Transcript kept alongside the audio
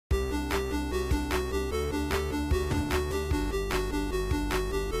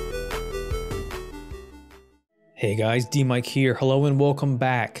Hey guys, DMic here. Hello and welcome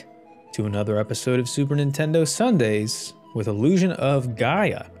back to another episode of Super Nintendo Sundays with Illusion of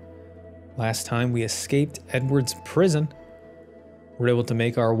Gaia. Last time we escaped Edward's prison. We're able to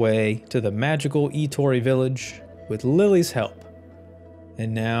make our way to the magical Itori village with Lily's help.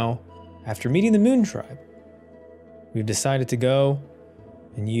 And now, after meeting the Moon Tribe, we've decided to go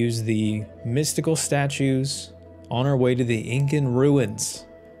and use the mystical statues on our way to the Incan Ruins.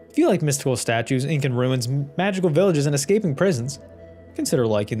 If you like mystical statues, Incan Ruins, magical villages, and escaping prisons, consider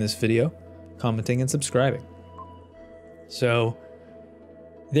liking this video, commenting, and subscribing. So,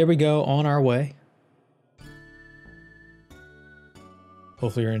 there we go, on our way.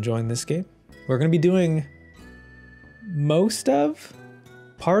 Hopefully you're enjoying this game. We're going to be doing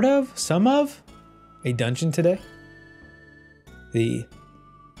part of, some of, a dungeon today. The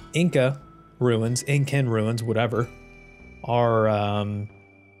Incan Ruins, whatever, are,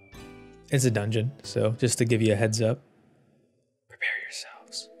 it's a dungeon, so just to give you a heads up, prepare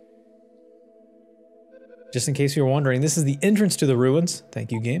yourselves. Just in case you were wondering, this is the entrance to the ruins.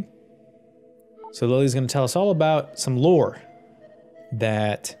 Thank you, game. So Lily's going to tell us all about some lore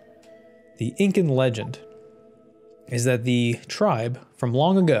that the Incan legend is that the tribe from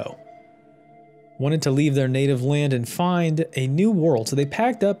long ago wanted to leave their native land and find a new world, so they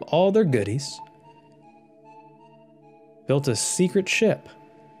packed up all their goodies, built a secret ship,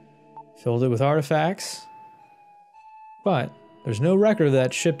 filled it with artifacts, but there's no record of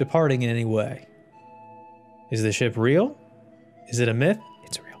that ship departing in any way. Is the ship real? Is it a myth?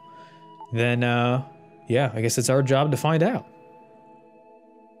 It's real. Then, yeah, I guess it's our job to find out.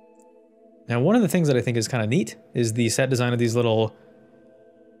 Now, one of the things that I think is kind of neat is the set design of these little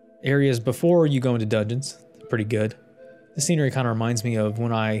areas before you go into dungeons. Pretty good. The scenery kind of reminds me of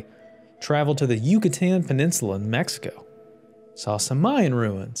when I traveled to the Yucatan Peninsula in Mexico. Saw some Mayan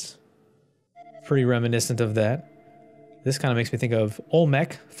ruins. Pretty reminiscent of that. This kind of makes me think of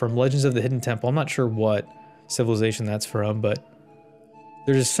Olmec from Legends of the Hidden Temple. I'm not sure what civilization that's from, but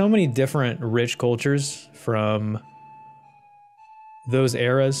there's just so many different rich cultures from those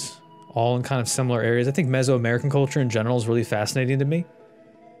eras, all in kind of similar areas. I think Mesoamerican culture in general is really fascinating to me,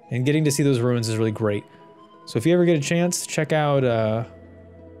 and getting to see those ruins is really great. So if you ever get a chance, check out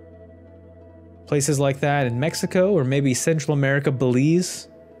places like that in Mexico or maybe Central America, Belize.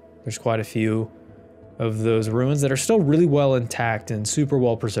 There's quite a few of those ruins that are still really well intact and super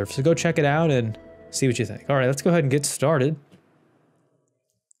well preserved. So go check it out and see what you think. All right, let's go ahead and get started.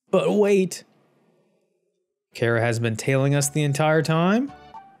 But wait, Kara has been tailing us the entire time.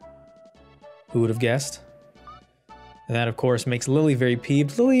 Who would have guessed? And that, of course, makes Lily very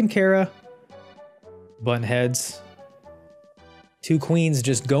peeved. Lily and Kara button heads. Two queens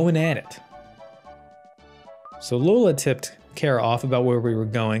just going at it. So Lola tipped Kara off about where we were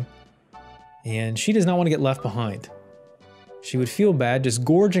going, and she does not want to get left behind. She would feel bad just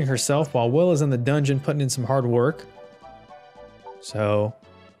gorging herself while Will is in the dungeon putting in some hard work. So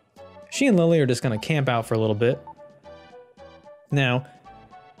she and Lily are just going to camp out for a little bit. Now,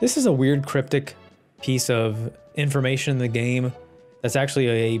 this is a weird cryptic piece of information in the game that's actually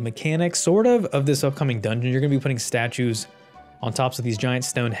a mechanic, sort of this upcoming dungeon. You're going to be putting statues on tops of these giant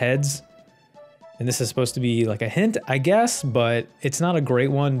stone heads. And this is supposed to be like a hint, I guess, but it's not a great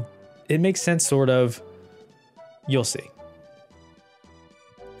one. It makes sense, sort of. You'll see.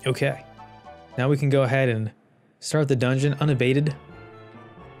 Okay. Now we can go ahead and start the dungeon unabated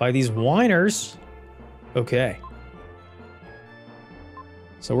by these whiners. Okay.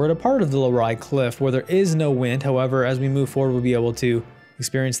 So we're at a part of the Lorai Cliff where there is no wind. However, as we move forward, we'll be able to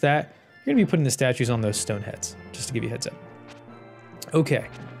experience that. You're going to be putting the statues on those stone heads, just to give you a heads up. Okay.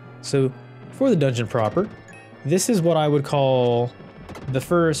 So for the dungeon proper, this is what I would call the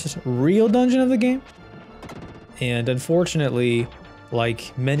first real dungeon of the game. And unfortunately,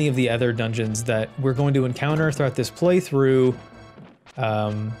 like many of the other dungeons that we're going to encounter throughout this playthrough,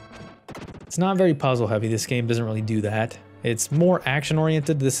 it's not very puzzle heavy. This game doesn't really do that. It's more action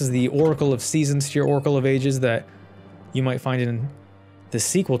oriented. This is the Oracle of Seasons to your Oracle of Ages that you might find in the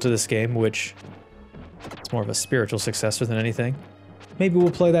sequel to this game, which it's more of a spiritual successor than anything. Maybe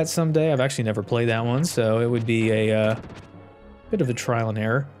we'll play that someday. I've actually never played that one, so it would be a bit of a trial and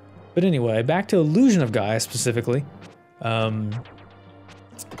error. But anyway, back to Illusion of Gaia specifically. Yeah,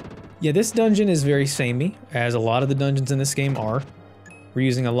 this dungeon is very samey, as a lot of the dungeons in this game are. We're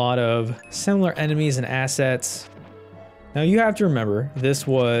using a lot of similar enemies and assets. Now you have to remember, this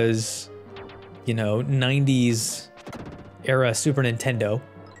was, you know, 90s era Super Nintendo.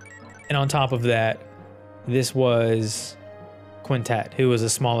 And on top of that, this was Quintet, who was a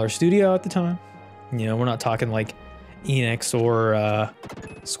smaller studio at the time. You know, we're not talking like Enix or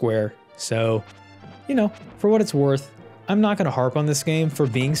Square. So, you know, for what it's worth, I'm not going to harp on this game for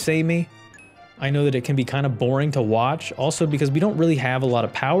being samey. I know that it can be kind of boring to watch, also because we don't really have a lot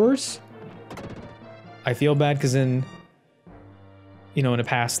of powers. I feel bad because in a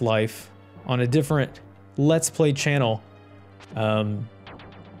past life, on a different Let's Play channel,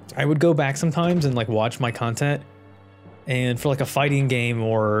 I would go back sometimes and like watch my content, and for like a fighting game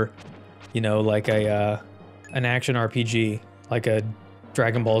or, like an action RPG, like a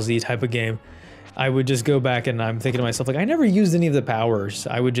Dragon Ball Z type of game, I would just go back and I'm thinking to myself, like, I never used any of the powers.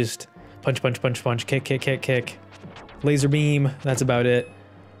 I would just punch, punch, punch, punch, kick, kick, kick, kick, laser beam, that's about it.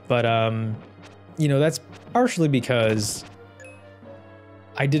 But, that's partially because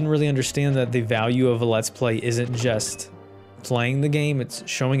I didn't really understand that the value of a Let's Play isn't just playing the game, it's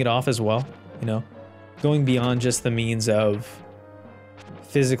showing it off as well, going beyond just the means of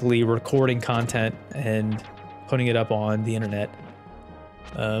physically recording content and putting it up on the internet.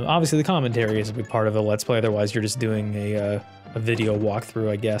 Obviously the commentary is a big part of a Let's Play, otherwise you're just doing a video walkthrough,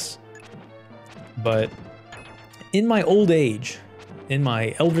 I guess. But in my old age, in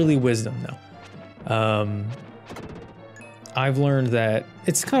my elderly wisdom now, I've learned that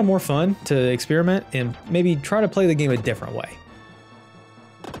it's kind of more fun to experiment and maybe try to play the game a different way.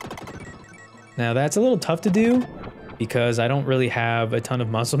 Now that's a little tough to do because I don't really have a ton of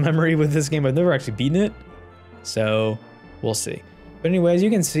muscle memory with this game. I've never actually beaten it, so we'll see. But anyway, as you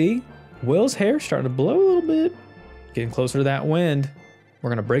can see, Will's hair starting to blow a little bit. Getting closer to that wind. We're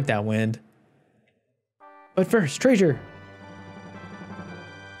gonna break that wind. But first, treasure.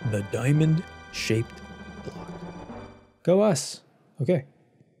 The diamond-shaped block. Go us. Okay.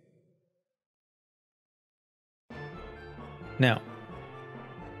 Now,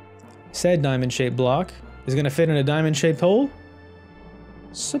 said diamond-shaped block is gonna fit in a diamond-shaped hole.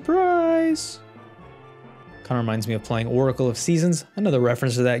 Surprise! Kind of reminds me of playing Oracle of Seasons, another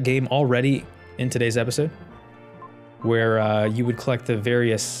reference to that game already in today's episode, where you would collect the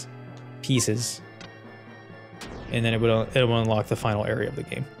various pieces, and then it would unlock the final area of the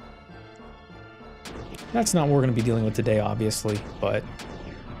game. That's not what we're going to be dealing with today, obviously, but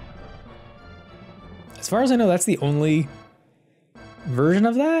as far as I know, that's the only version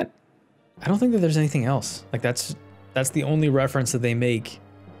of that. I don't think that there's anything else. Like that's the only reference that they make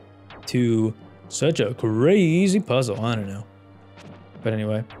to such a crazy puzzle. I don't know. But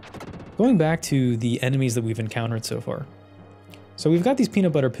anyway, going back to the enemies that we've encountered so far. So we've got these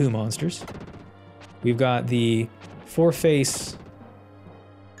peanut butter poo monsters. We've got the four-face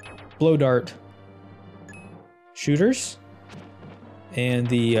blow dart shooters and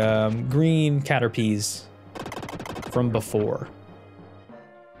the green caterpies from before.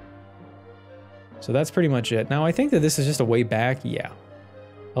 So that's pretty much it. Now I think that this is just a way back. Yeah.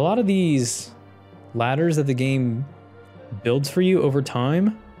 A lot of these ladders that the game builds for you over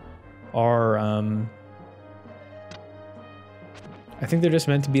time are, I think they're just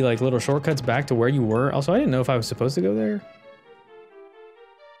meant to be like little shortcuts back to where you were. Also, I didn't know if I was supposed to go there.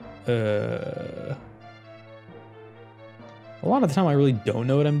 A lot of the time I really don't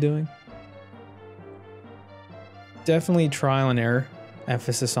know what I'm doing. Definitely trial and error.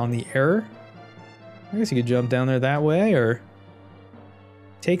 Emphasis on the error. I guess you could jump down there that way, or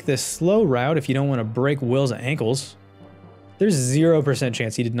take this slow route if you don't want to break Will's ankles. There's 0%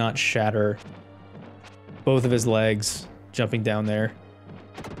 chance he did not shatter both of his legs jumping down there.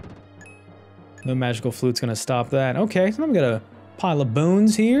 No magical flute's gonna stop that. Okay, so I'm gonna pile of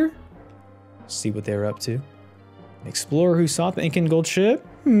bones here. See what they're up to. An explorer who sought the Incan gold ship.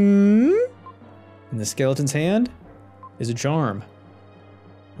 In the skeleton's hand is a charm.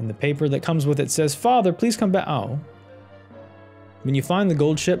 And the paper that comes with it says, "Father, please come back." Oh. When you find the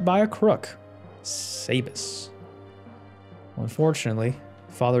gold ship, buy a crook. Sabus. Well, unfortunately,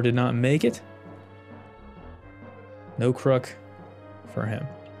 Father did not make it. No crook for him.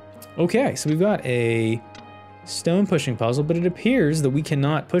 Okay, so we've got a stone pushing puzzle, but it appears that we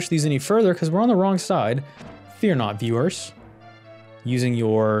cannot push these any further because we're on the wrong side. Fear not, viewers. Using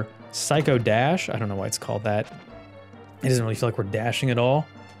your Psycho Dash. I don't know why it's called that. It doesn't really feel like we're dashing at all.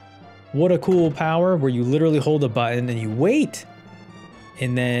 What a cool power where you literally hold a button and you wait.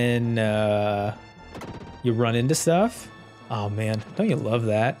 And then you run into stuff. Oh man, don't you love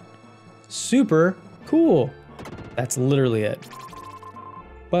that? Super cool. That's literally it.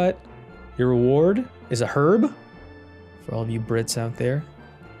 But your reward is a herb. For all of you Brits out there.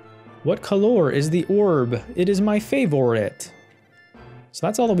 What color is the orb? It is my favorite. So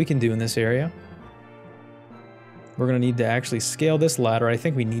that's all that we can do in this area. We're gonna need to actually scale this ladder. I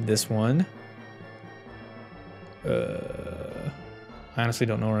think we need this one. I honestly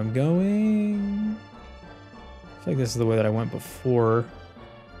don't know where I'm going. I feel like this is the way that I went before.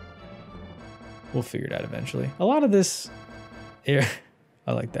 We'll figure it out eventually. A lot of this air,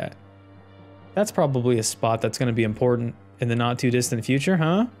 I like that. That's probably a spot that's going to be important in the not too distant future,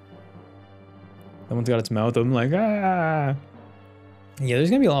 huh? That one's got its mouth open like, ah. Yeah, there's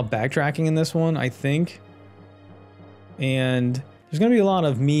going to be a lot of backtracking in this one, I think. And there's going to be a lot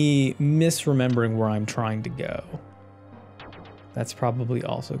of me misremembering where I'm trying to go. That's probably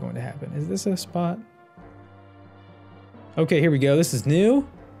also going to happen. Is this a spot? Okay, here we go. This is new.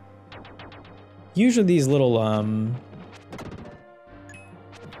 Usually these little,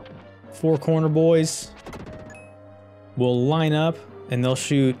 four corner boys will line up and they'll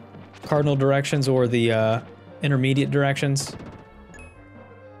shoot cardinal directions or the intermediate directions.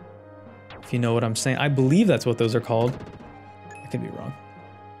 If you know what I'm saying. I believe that's what those are called. I could be wrong.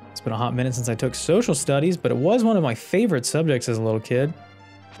 It's been a hot minute since I took social studies, but it was one of my favorite subjects as a little kid.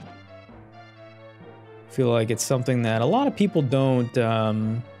 I feel like it's something that a lot of people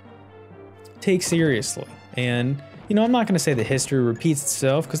don't take seriously. And you know, I'm not going to say that history repeats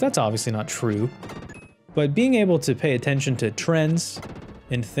itself, because that's obviously not true. But being able to pay attention to trends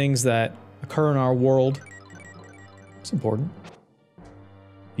and things that occur in our world, it's important.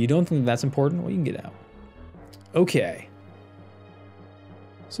 If you don't think that's important, well, you can get out. Okay.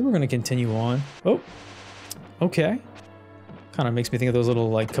 So we're going to continue on. Oh, okay. Kind of makes me think of those little,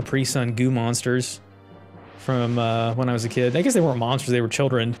 like, Capri Sun goo monsters from when I was a kid. I guess they weren't monsters, they were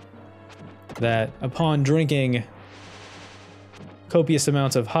children that, upon drinking copious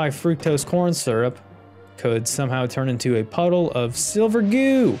amounts of high fructose corn syrup, could somehow turn into a puddle of silver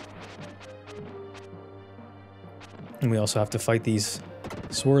goo. And we also have to fight these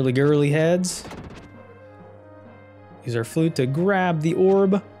swirly girly heads. Use our flute to grab the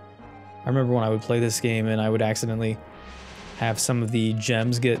orb. I remember when I would play this game and I would accidentally have some of the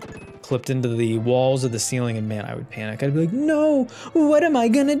gems get clipped into the walls of the ceiling, and man, I would panic. I'd be like, no, what am I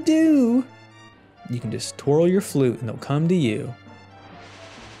gonna do? You can just twirl your flute and they'll come to you.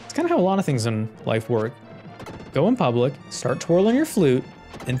 It's kind of how a lot of things in life work. Go in public, start twirling your flute,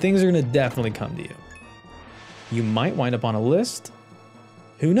 and things are gonna definitely come to you. You might wind up on a list.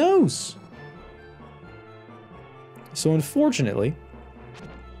 Who knows? So unfortunately,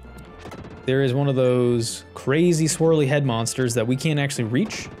 there is one of those crazy swirly head monsters that we can't actually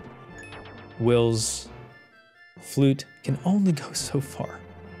reach. Will's flute can only go so far,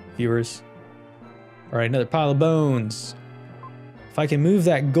 viewers. All right, another pile of bones. If I can move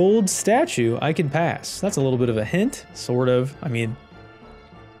that gold statue, I can pass. That's a little bit of a hint, sort of. I mean,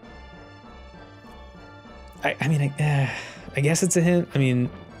 I guess it's a hint. I mean,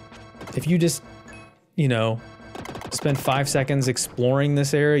 if you just, you know, spend 5 seconds exploring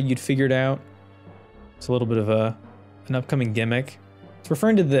this area, you'd figure it out. It's a little bit of an upcoming gimmick. It's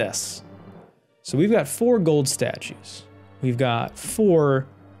referring to this. So we've got 4 gold statues. We've got 4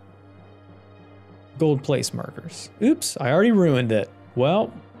 gold place markers. Oops, I already ruined it.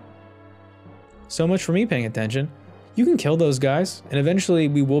 Well, so much for me paying attention. You can kill those guys, and eventually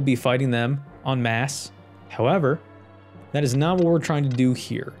we will be fighting them en masse. However, that is not what we're trying to do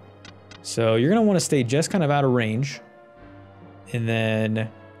here. So you're gonna want to stay just kind of out of range, and then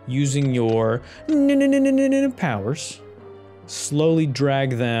using your powers, slowly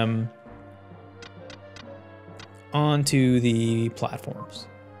drag them onto the platforms.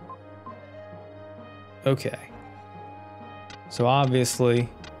 Okay. So obviously,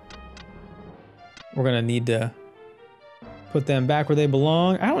 we're gonna need to put them back where they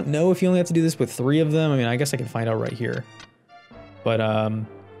belong. I don't know if you only have to do this with 3 of them. I mean, I guess I can find out right here. But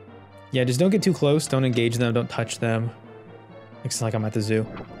yeah, just don't get too close. Don't engage them. Don't touch them. Looks like I'm at the zoo.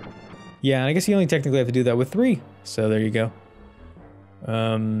 Yeah, and I guess you only technically have to do that with 3. So there you go.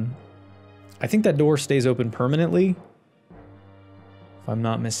 I think that door stays open permanently, if I'm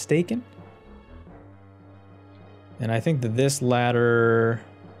not mistaken. And I think that this ladder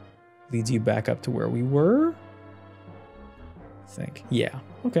leads you back up to where we were. I think. Yeah.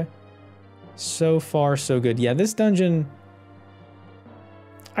 Okay. So far, so good. Yeah, this dungeon,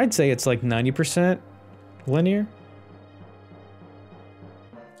 I'd say it's like 90% linear.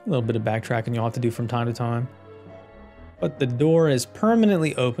 A little bit of backtracking you'll have to do from time to time. But the door is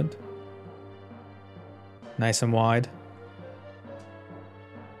permanently opened. Nice and wide.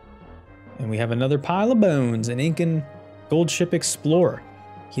 And we have another pile of bones, an Incan gold ship explorer.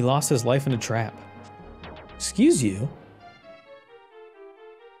 He lost his life in a trap. Excuse you?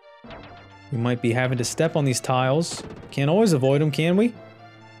 We might be having to step on these tiles. Can't always avoid them, can we?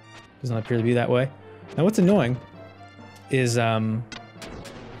 Doesn't appear to be that way. Now what's annoying is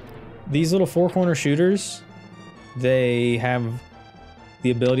these little 4-corner shooters, they have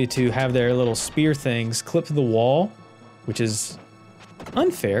the ability to have their little spear things clip to the wall, which is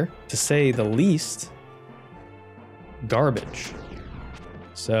unfair, to say the least, garbage.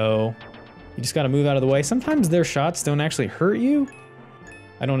 So you just got to move out of the way. Sometimes their shots don't actually hurt you.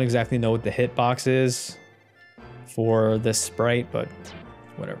 I don't exactly know what the hitbox is for this sprite, but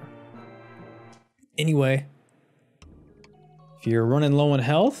whatever. Anyway, if you're running low on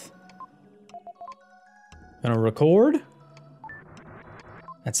health, gonna record.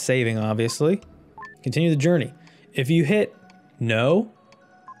 That's saving, obviously. Continue the journey. If you hit no,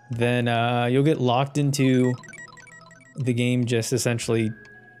 then you'll get locked into the game just essentially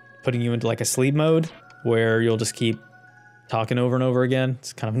putting you into like a sleep mode where you'll just keep talking over and over again.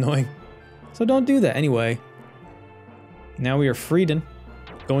 It's kind of annoying. So don't do that. Anyway, now we are Frieden.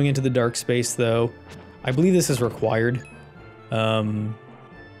 Going into the dark space though. I believe this is required.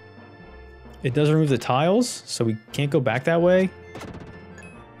 It does remove the tiles, so we can't go back that way.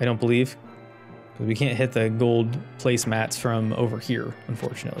 I don't believe. Because we can't hit the gold placemats from over here,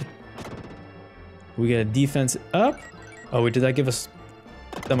 unfortunately. We get a defense up. Oh, wait, did that give us...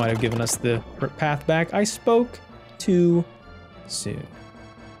 That might have given us the path back. I spoke too soon.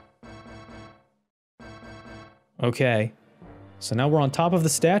 Okay. So now we're on top of the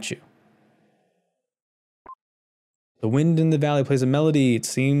statue. The wind in the valley plays a melody. It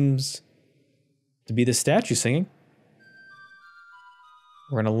seems to be the statue singing.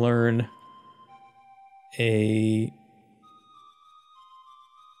 We're gonna learn a...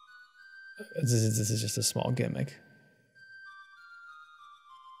 This is just a small gimmick.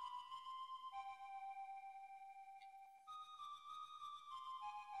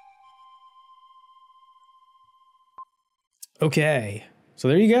 Okay, so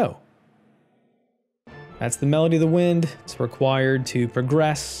there you go. That's the melody of the wind. It's required to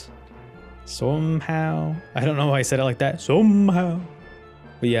progress somehow. I don't know why I said it like that. Somehow.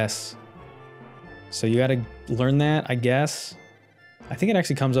 But yes. So you gotta learn that, I guess. I think it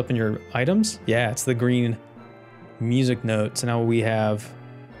actually comes up in your items. Yeah, it's the green music note. So now we have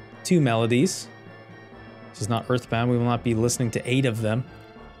 2 melodies. This is not Earthbound. We will not be listening to 8 of them.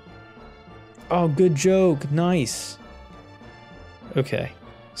 Oh, good joke. Nice. Okay,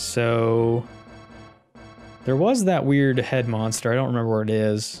 so there was that weird head monster. I don't remember where it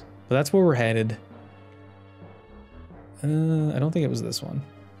is, but that's where we're headed. I don't think it was this one.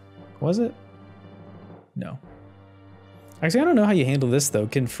 Was it? No. Actually, I don't know how you handle this though.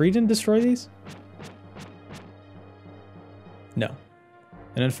 Can Frieden destroy these? No.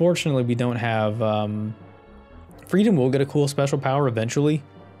 And unfortunately, we don't have... Frieden will get a cool special power eventually.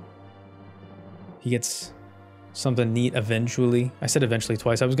 He gets... something neat eventually. I said eventually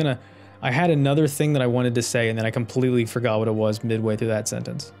twice. I had another thing that I wanted to say and then I completely forgot what it was midway through that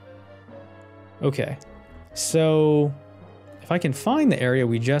sentence. Okay. So if I can find the area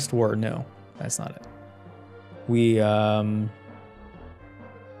we just were, no, that's not it. We, there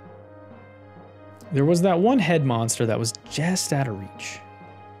was that one head monster that was just out of reach.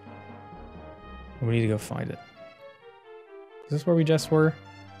 We need to go find it. Is this where we just were?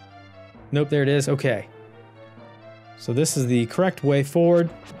 Nope, there it is. Okay. So this is the correct way forward.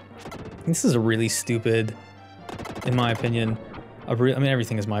 This is a really stupid, in my opinion, I mean,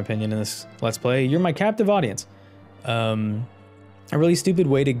 everything is my opinion in this Let's Play. You're my captive audience. A really stupid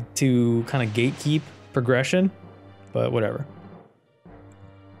way to kind of gatekeep progression, but whatever.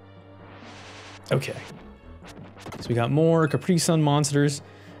 Okay. So we got more Capri Sun monsters.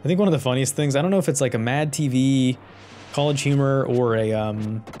 I think one of the funniest things, I don't know if it's like a Mad TV, College Humor, or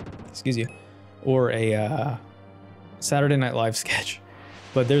a, excuse you, or a, Saturday Night Live sketch,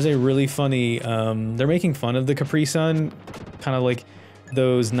 but there's a really funny, they're making fun of the Capri Sun, kind of like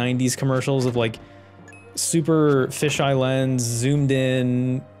those 90s commercials of like super fisheye lens, zoomed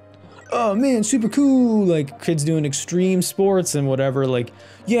in, oh man, super cool, like kids doing extreme sports and whatever, like,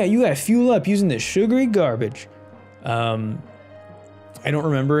 yeah, you gotta fuel up using this sugary garbage. I don't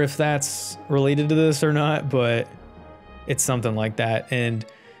remember if that's related to this or not, but it's something like that, and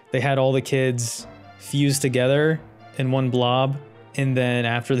they had all the kids fuse together in one blob, and then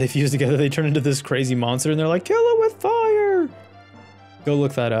after they fuse together they turn into this crazy monster and they're like, kill it with fire. Go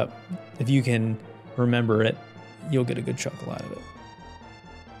look that up. If you can remember it, you'll get a good chuckle out of it.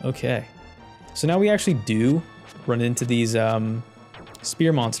 Okay, so now we actually do run into these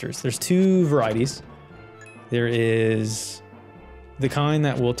spear monsters. There's 2 varieties. There is the kind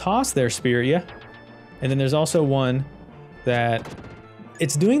that will toss their spear at you, and then there's also one that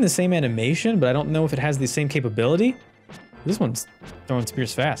it's doing the same animation, but I don't know if it has the same capability. This one's throwing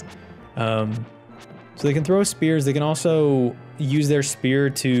spears fast. So they can throw spears. They can also use their spear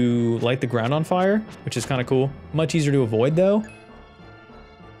to light the ground on fire, which is kind of cool. Much easier to avoid though.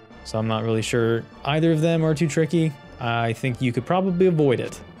 So I'm not really sure either of them are too tricky. I think you could probably avoid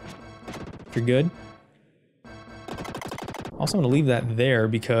it. If you're good. Also, I'm gonna leave that there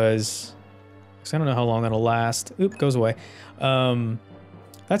because I don't know how long that'll last. Oop, goes away.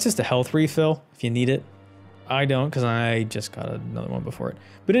 That's just a health refill if you need it. I don't, because I just got another one before it.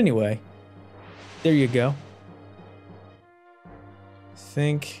 But anyway, there you go. I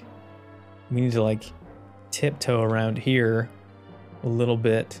think we need to like tiptoe around here a little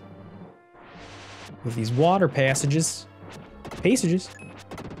bit with these water passages.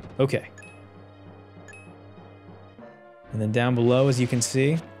 Okay. And then down below, as you can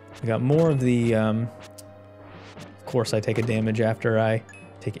see, we got more of the, of course I take a damage after I,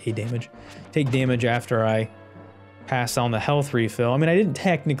 take damage after I pass on the health refill. I mean, I didn't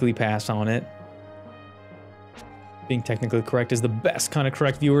technically pass on it. Being technically correct is the best kind of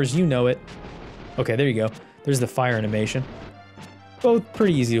correct, viewers, you know it. Okay, there you go. There's the fire animation. Both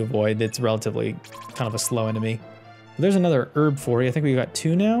pretty easy to avoid. It's relatively kind of a slow enemy. There's another herb for you. I think we got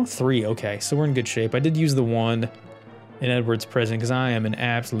 2 now? 3, okay, so we're in good shape. I did use the 1 in Edward's prison because I am an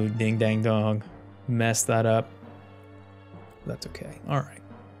absolute ding-dang-dong. Messed that up. That's okay. All right.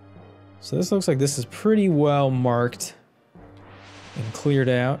 So this looks like this is pretty well marked and cleared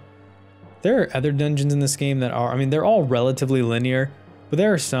out. There are other dungeons in this game that are, I mean, they're all relatively linear, but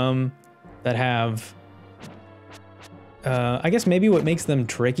there are some that have, I guess maybe what makes them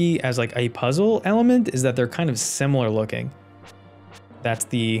tricky as like a puzzle element is that they're kind of similar looking. That's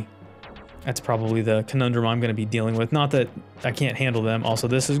probably the conundrum I'm going to be dealing with. Not that I can't handle them. Also,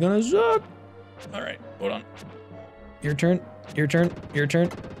 this is going to suck. All right, hold on. Your turn, your turn, your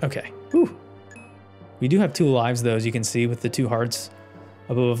turn. Okay. Whew. We do have 2 lives, though, as you can see, with the 2 hearts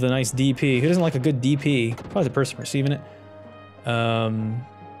above the nice DP. Who doesn't like a good DP? Probably the person receiving it.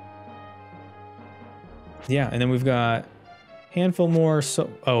 Yeah, and then we've got a handful more.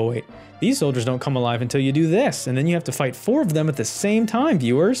 Oh, wait. These soldiers don't come alive until you do this, and then you have to fight 4 of them at the same time,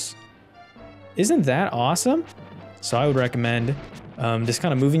 viewers. Isn't that awesome? So I would recommend just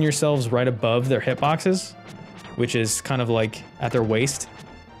kind of moving yourselves right above their hitboxes, which is kind of like at their waist.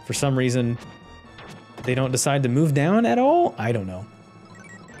 For some reason, they don't decide to move down at all. I don't know.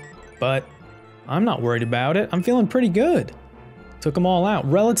 But I'm not worried about it. I'm feeling pretty good. Took them all out.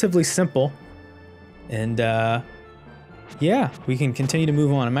 Relatively simple. And yeah, we can continue to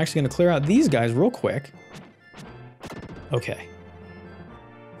move on. I'm actually going to clear out these guys real quick. Okay.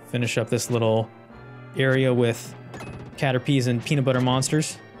 Finish up this little area with caterpies and peanut butter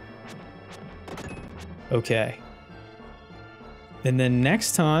monsters. Okay. And then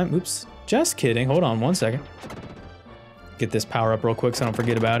next time, oops, just kidding. Hold on 1 second. Get this power up real quick so I don't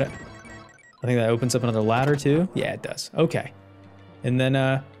forget about it. I think that opens up another ladder too. Yeah, it does. Okay. And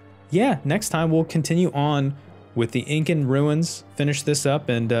then, yeah, next time we'll continue on with the Incan Ruins, finish this up,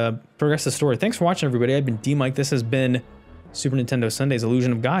 and progress the story. Thanks for watching, everybody. I've been DMic. This has been Super Nintendo Sunday's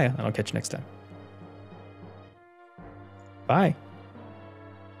Illusion of Gaia, and I'll catch you next time. Bye.